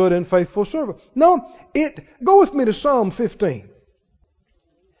 good and faithful servant? No, go with me to Psalm 15.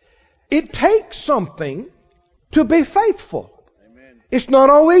 It takes something to be faithful. It's not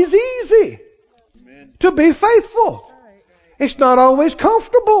always easy to be faithful. It's not always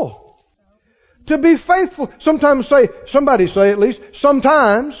comfortable to be faithful. Somebody say at least,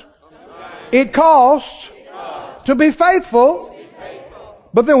 sometimes it costs to be faithful.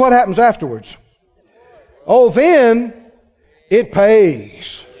 But then what happens afterwards? Oh, then it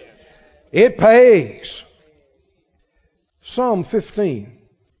pays. It pays. Psalm 15.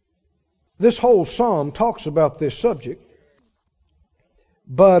 This whole psalm talks about this subject.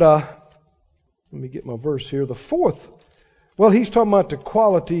 But let me get my verse here. The fourth, he's talking about the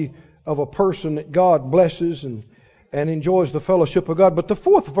quality of a person that God blesses and enjoys the fellowship of God. But the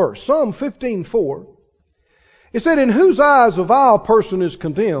fourth verse, Psalm 15:4, it said, in whose eyes a vile person is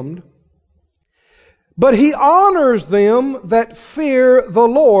condemned, but he honors them that fear the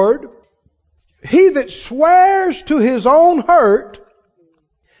Lord. He that swears to his own hurt,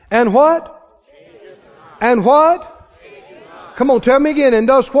 and what? And what? Come on, tell me again. And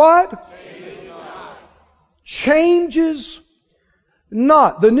does what? Changes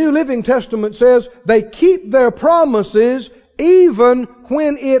not. The New Living Testament says they keep their promises even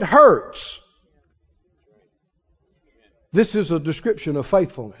when it hurts. This is a description of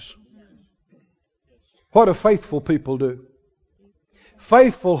faithfulness. What do faithful people do?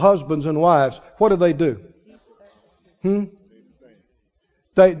 Faithful husbands and wives, what do?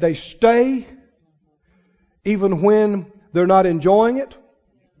 They stay even when they're not enjoying it,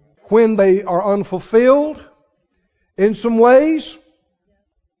 when they are unfulfilled in some ways.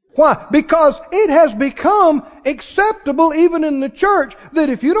 Why? Because it has become acceptable even in the church that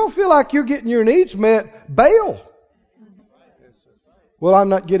if you don't feel like you're getting your needs met, bail. Well, I'm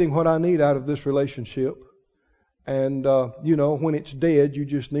not getting what I need out of this relationship. And, when it's dead, you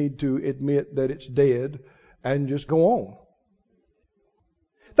just need to admit that it's dead and just go on.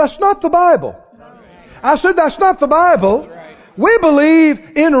 That's not the Bible. I said that's not the Bible. We believe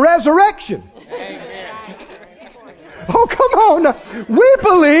in resurrection. Oh, come on. We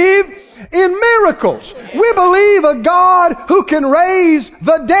believe in miracles. We believe a God who can raise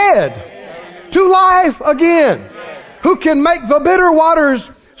the dead to life again. Who can make the bitter waters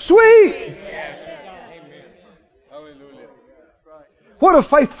sweet. What do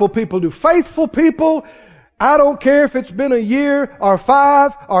faithful people do? Faithful people, I don't care if it's been a year or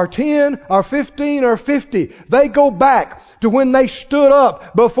 5 or 10 or 15 or 50. They go back to when they stood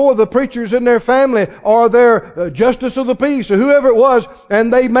up before the preachers in their family or their justice of the peace or whoever it was,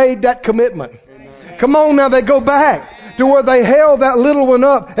 and they made that commitment. Amen. Come on now, they go back to where they held that little one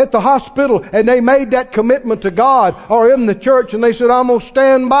up at the hospital and they made that commitment to God or in the church, and they said, I'm going to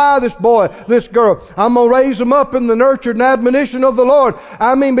stand by this boy, this girl. I'm going to raise them up in the nurture and admonition of the Lord.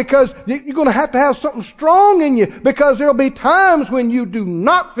 I mean, because you're going to have something strong in you, because there'll be times when you do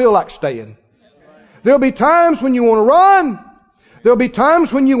not feel like staying. There'll be times when you want to run. There'll be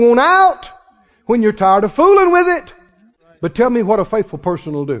times when you want out, when you're tired of fooling with it. But tell me what a faithful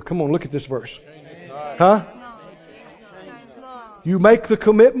person will do. Come on, look at this verse. Huh? You make the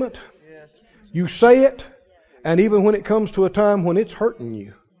commitment. You say it. And even when it comes to a time when it's hurting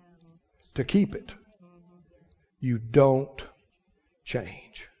you to keep it, you don't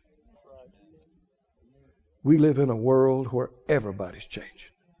change. We live in a world where everybody's changing.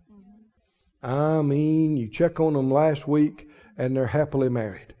 I mean, you check on them last week and they're happily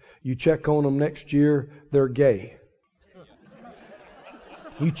married. You check on them next year, they're gay.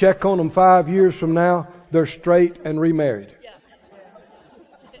 You check on them 5 years from now, they're straight and remarried.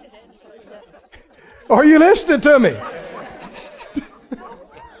 Are you listening to me?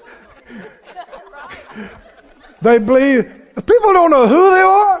 They believe, people don't know who they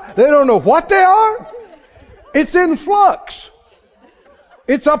are. They don't know what they are. It's in flux.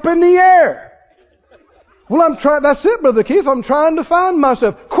 It's up in the air. Well, that's it, Brother Keith. I'm trying to find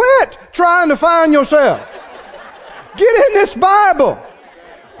myself. Quit trying to find yourself. Get in this Bible.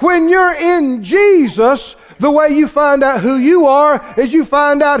 When you're in Jesus, the way you find out who you are is you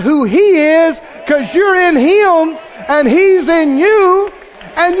find out who He is, because you're in Him and He's in you,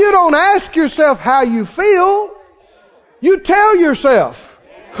 and you don't ask yourself how you feel. You tell yourself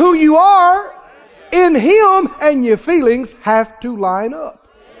who you are in Him, and your feelings have to line up.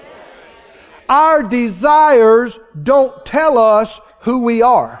 Our desires don't tell us who we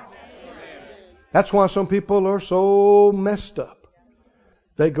are. That's why some people are so messed up.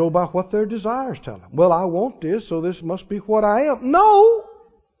 They go by what their desires tell them. Well, I want this, so this must be what I am. No!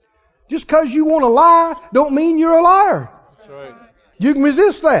 Just because you want to lie don't mean you're a liar. That's right. You can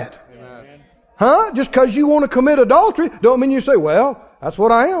resist that. Amen. Huh? Just because you want to commit adultery don't mean you say, well, that's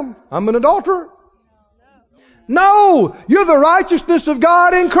what I am. I'm an adulterer. No! You're the righteousness of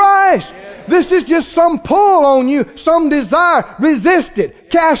God in Christ. This is just some pull on you, some desire. Resist it.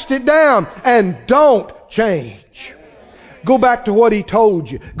 Cast it down. And don't change. Go back to what He told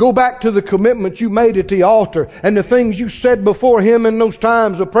you. Go back to the commitment you made at the altar and the things you said before Him in those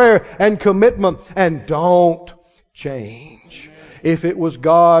times of prayer and commitment. And don't change. If it was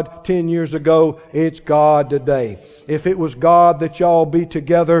God 10 years ago, it's God today. If it was God that y'all be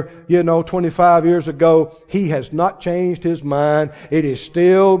together, 25 years ago, He has not changed His mind. It is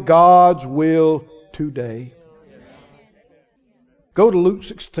still God's will today. Go to Luke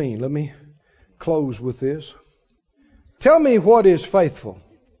 16. Let me close with this. Tell me what is faithful.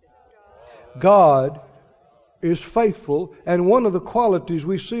 God is faithful, and one of the qualities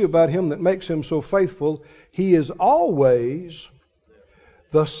we see about Him that makes Him so faithful, He is always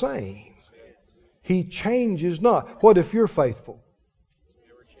the same. He changes not. What if you're faithful?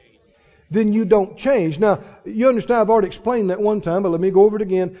 Then you don't change. Now, you understand, I've already explained that one time, but let me go over it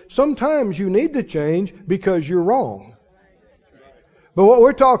again. Sometimes you need to change because you're wrong. But what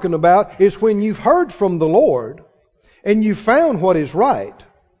we're talking about is when you've heard from the Lord and you found what is right,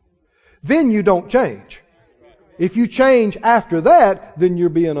 then you don't change. If you change after that, then you're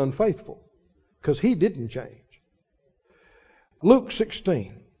being unfaithful, because He didn't change. Luke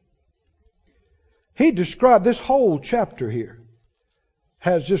 16. He described this whole chapter here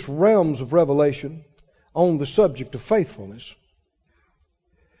has just realms of revelation on the subject of faithfulness.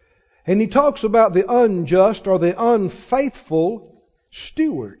 And he talks about the unjust or the unfaithful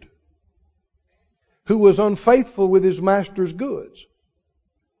steward who was unfaithful with his master's goods.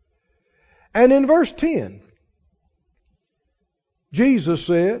 And in verse 10, Jesus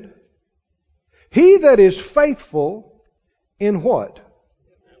said, he that is faithful in what?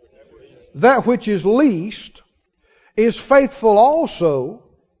 That which is least is faithful also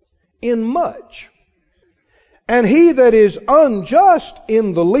in much. And he that is unjust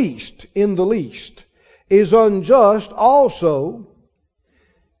in the least, is unjust also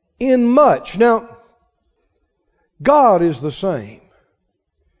in much. Now, God is the same.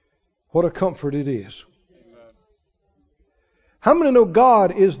 What a comfort it is. How many know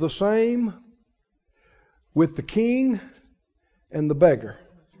God is the same with the king and the beggar?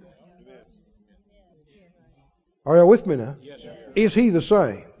 Are you with me now? Is He the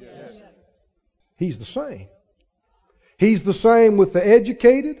same? He's the same. He's the same with the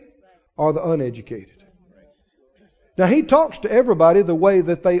educated or the uneducated. Now, He talks to everybody the way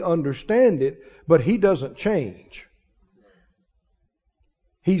that they understand it, but He doesn't change.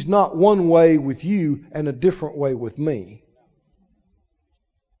 He's not one way with you and a different way with me,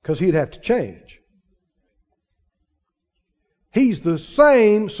 because He'd have to change. He's the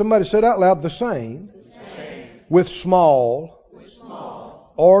same, somebody said out loud, the same, with small,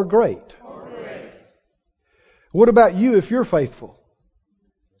 or great. What about you if you're faithful?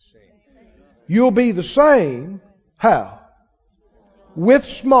 You'll be the same. How? With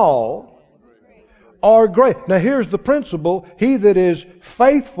small or great. Now here's the principle. He that is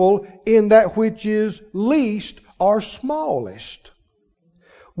faithful in that which is least or smallest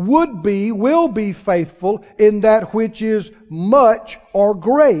will be faithful in that which is much or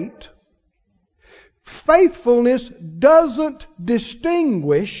great. Faithfulness doesn't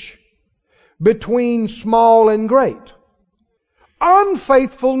distinguish between small and great.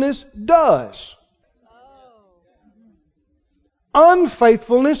 Unfaithfulness does.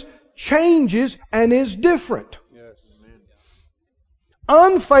 Unfaithfulness changes and is different.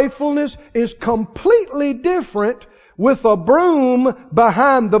 Unfaithfulness is completely different with a broom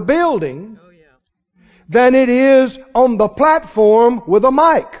behind the building than it is on the platform with a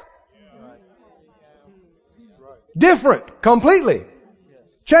mic. Different, completely.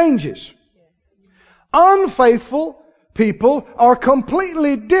 Changes. Unfaithful people are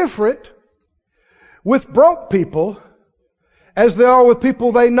completely different with broke people as they are with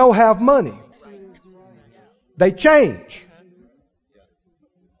people they know have money. They change.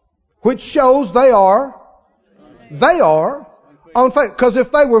 Which shows they are unfaithful. Because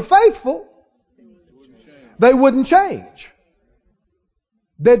if they were faithful, they wouldn't change.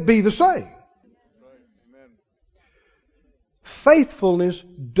 They'd be the same. Faithfulness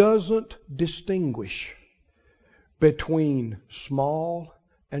doesn't distinguish between small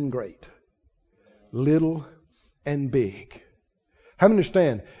and great, little and big. How many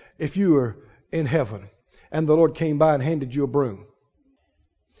understand if you were in heaven and the Lord came by and handed you a broom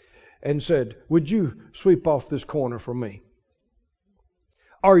and said, would you sweep off this corner for me?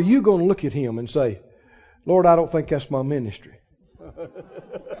 Are you going to look at Him and say, Lord, I don't think that's my ministry?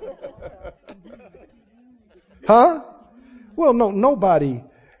 Huh? Well, no, nobody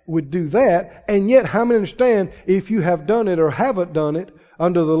would do that. And yet, how many understand if you have done it or haven't done it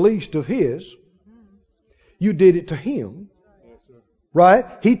under the least of His, you did it to Him. Right?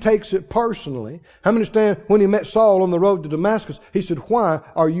 He takes it personally. How many understand when He met Saul on the road to Damascus, He said, why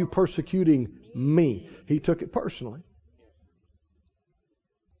are you persecuting me? He took it personally.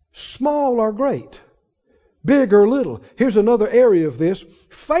 Small or great, big or little. Here's another area of this.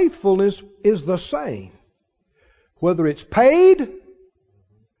 Faithfulness is the same, whether it's paid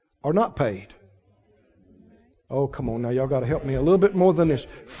or not paid. Oh, come on now. Y'all got to help me a little bit more than this.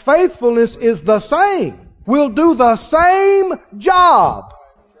 Faithfulness is the same. We'll do the same job.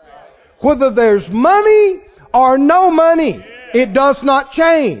 Whether there's money or no money, it does not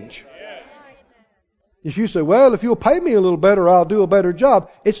change. If you say, well, if you'll pay me a little better, I'll do a better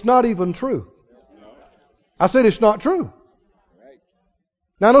job. It's not even true. I said it's not true.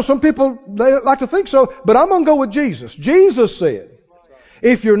 Now, I know some people, they like to think so, but I'm going to go with Jesus. Jesus said,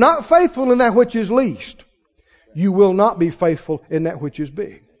 if you're not faithful in that which is least, you will not be faithful in that which is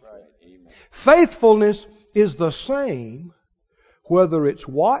big. Faithfulness is the same whether it's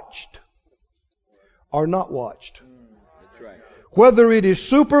watched or not watched. Whether it is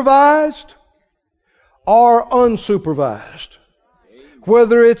supervised or unsupervised.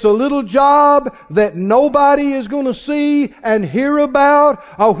 Whether it's a little job that nobody is going to see and hear about,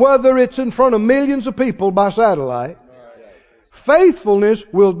 or whether it's in front of millions of people by satellite. Faithfulness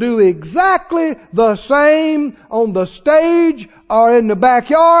will do exactly the same on the stage or in the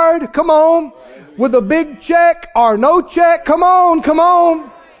backyard. Come on. With a big check or no check. Come on, come on.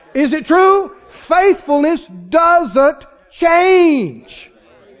 Is it true? Faithfulness doesn't change.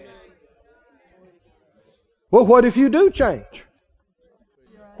 Well, what if you do change?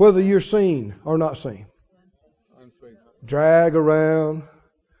 Whether you're seen or not seen. Drag around,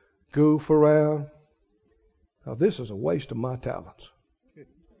 goof around. Now, this is a waste of my talents.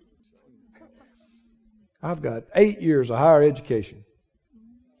 I've got 8 years of higher education.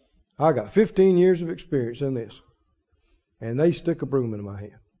 I got 15 years of experience in this. And they stick a broom in my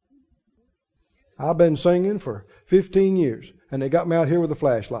hand. I've been singing for 15 years, and they got me out here with a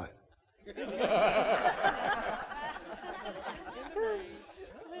flashlight.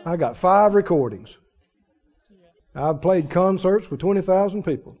 I got 5 recordings. I've played concerts with 20,000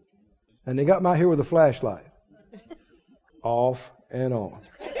 people, and they got me out here with a flashlight. Off and on.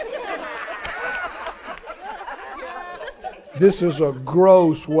 This is a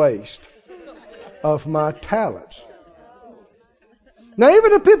gross waste of my talents. Now,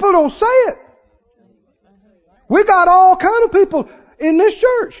 even if people don't say it, we got all kind of people in this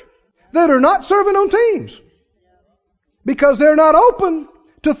church that are not serving on teams because they're not open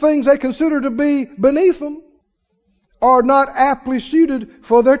to things they consider to be beneath them or not aptly suited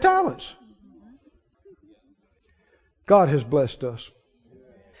for their talents. God has blessed us.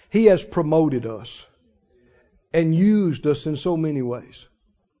 He has promoted us and used us in so many ways.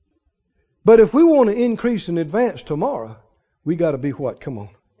 But if we want to increase and advance tomorrow, we got to be what? Come on.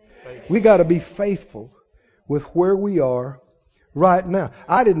 We got to be faithful with where we are right now.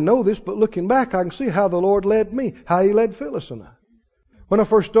 I didn't know this, but looking back, I can see how the Lord led me, how He led Phyllis and I. When I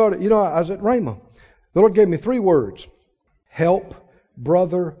first started, I was at Rhema. The Lord gave me 3 words. Help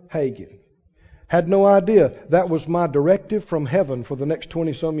Brother Hagin. Had no idea that was my directive from heaven for the next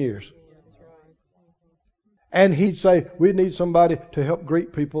 20-some years. And He'd say, we need somebody to help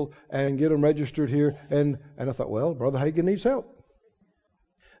greet people and get them registered here. And I thought, well, Brother Hagin needs help.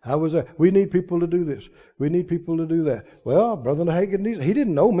 I was there. We need people to do this. We need people to do that. Well, Brother Hagin needs. He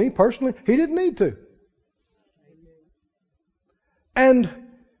didn't know me personally. He didn't need to. And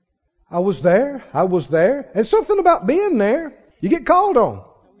I was there. And something about being there, you get called on.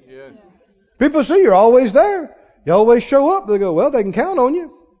 Yes. People see you're always there. You always show up. They go, well, they can count on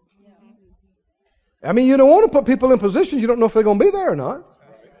you. I mean, you don't want to put people in positions you don't know if they're going to be there or not.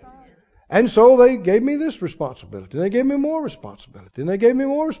 And so they gave me this responsibility. And they gave me more responsibility. And they gave me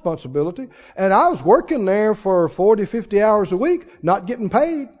more responsibility. And I was working there for 40, 50 hours a week, not getting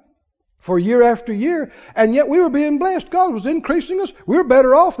paid for year after year. And yet we were being blessed. God was increasing us. We were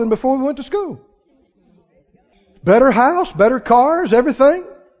better off than before we went to school. Better house, better cars, everything.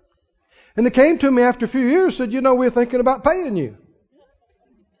 And they came to me after a few years and said, we're thinking about paying you.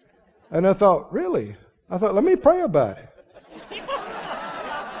 And I thought, really? I thought, let me pray about it.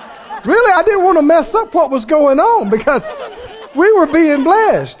 Really, I didn't want to mess up what was going on because we were being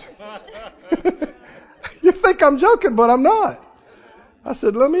blessed. You think I'm joking, but I'm not. I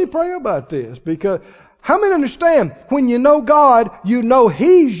said, let me pray about this because how many understand when you know God, you know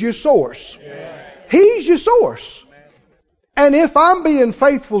He's your source. He's your source. And if I'm being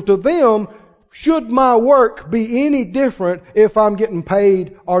faithful to them, should my work be any different if I'm getting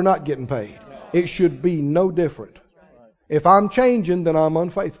paid or not getting paid? It should be no different. If I'm changing, then I'm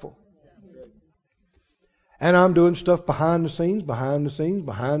unfaithful. And I'm doing stuff behind the scenes.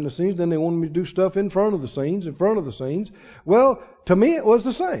 Then they wanted me to do stuff in front of the scenes. Well, to me it was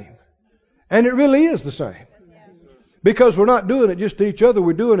the same. And it really is the same. Because we're not doing it just to each other,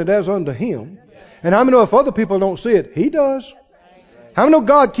 we're doing it as unto Him. And how many know if other people don't see it, He does? How many know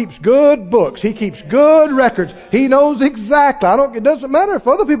God keeps good books? He keeps good records. He knows exactly. It doesn't matter if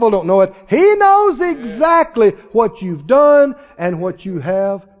other people don't know it. He knows exactly what you've done and what you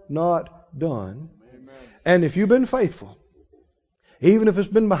have not done. And if you've been faithful, even if it's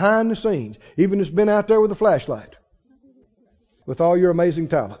been behind the scenes, even if it's been out there with a flashlight, with all your amazing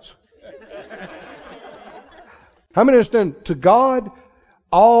talents. How many understand, to God,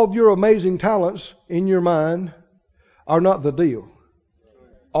 all of your amazing talents in your mind are not the deal.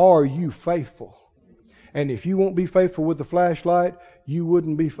 Are you faithful? And if you won't be faithful with the flashlight, you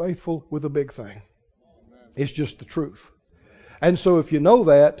wouldn't be faithful with a big thing. It's just the truth. And so if you know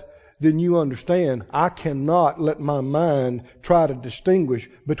that, then you understand I cannot let my mind try to distinguish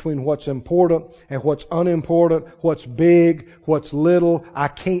between what's important and what's unimportant, what's big, what's little. I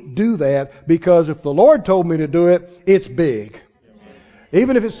can't do that because if the Lord told me to do it, it's big.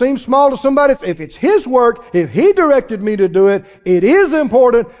 Even if it seems small to somebody, if it's His work, if He directed me to do it, it is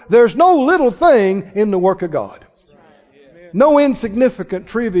important. There's no little thing in the work of God. No insignificant,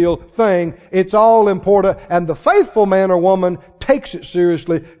 trivial thing. It's all important. And the faithful man or woman takes it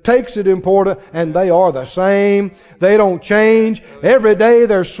seriously, takes it important, and they are the same. They don't change. Every day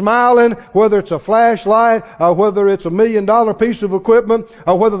they're smiling, whether it's a flashlight, or whether it's $1 million piece of equipment,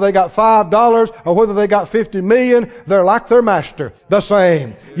 or whether they got $5, or whether they got 50 million. They're like their master, the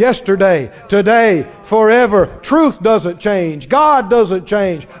same. Yesterday, today, forever. Truth doesn't change. God doesn't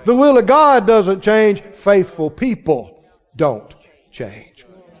change. The will of God doesn't change. Faithful people don't change.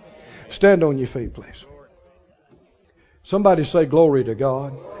 Stand on your feet, please. Somebody say glory to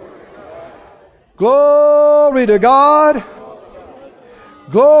God. Glory to God.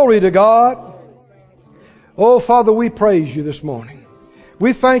 Glory to God. Oh, Father, we praise you this morning.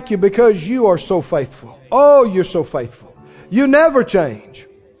 We thank you because you are so faithful. Oh, you're so faithful. You never change.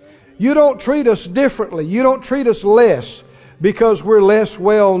 You don't treat us differently. You don't treat us less because we're less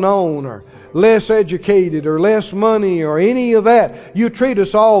well known or less educated or less money or any of that. You treat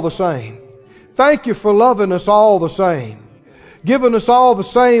us all the same. Thank you for loving us all the same, giving us all the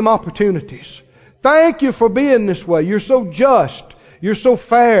same opportunities. Thank you for being this way. You're so just. You're so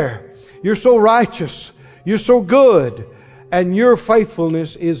fair. You're so righteous. You're so good. And your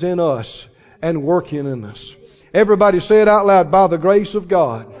faithfulness is in us and working in us. Everybody say it out loud. By the grace of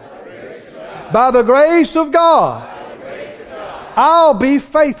God. By the grace of God. I'll be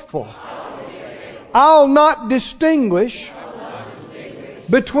faithful. I'll not distinguish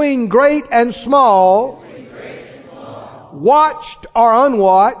between great and small, watched or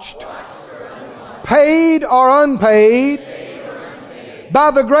unwatched, paid or unpaid.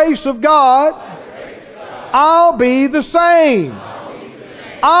 By the grace of God, I'll be the same.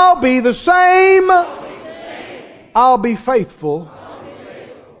 I'll be the same. I'll be faithful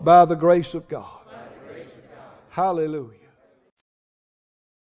by the grace of God. Hallelujah.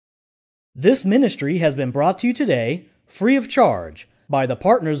 This ministry has been brought to you today free of charge by the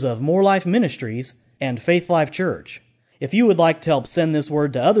partners of More Life Ministries and Faith Life Church. If you would like to help send this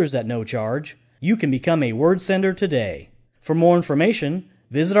word to others at no charge, you can become a word sender today. For more information,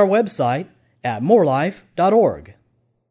 visit our website at morelife.org.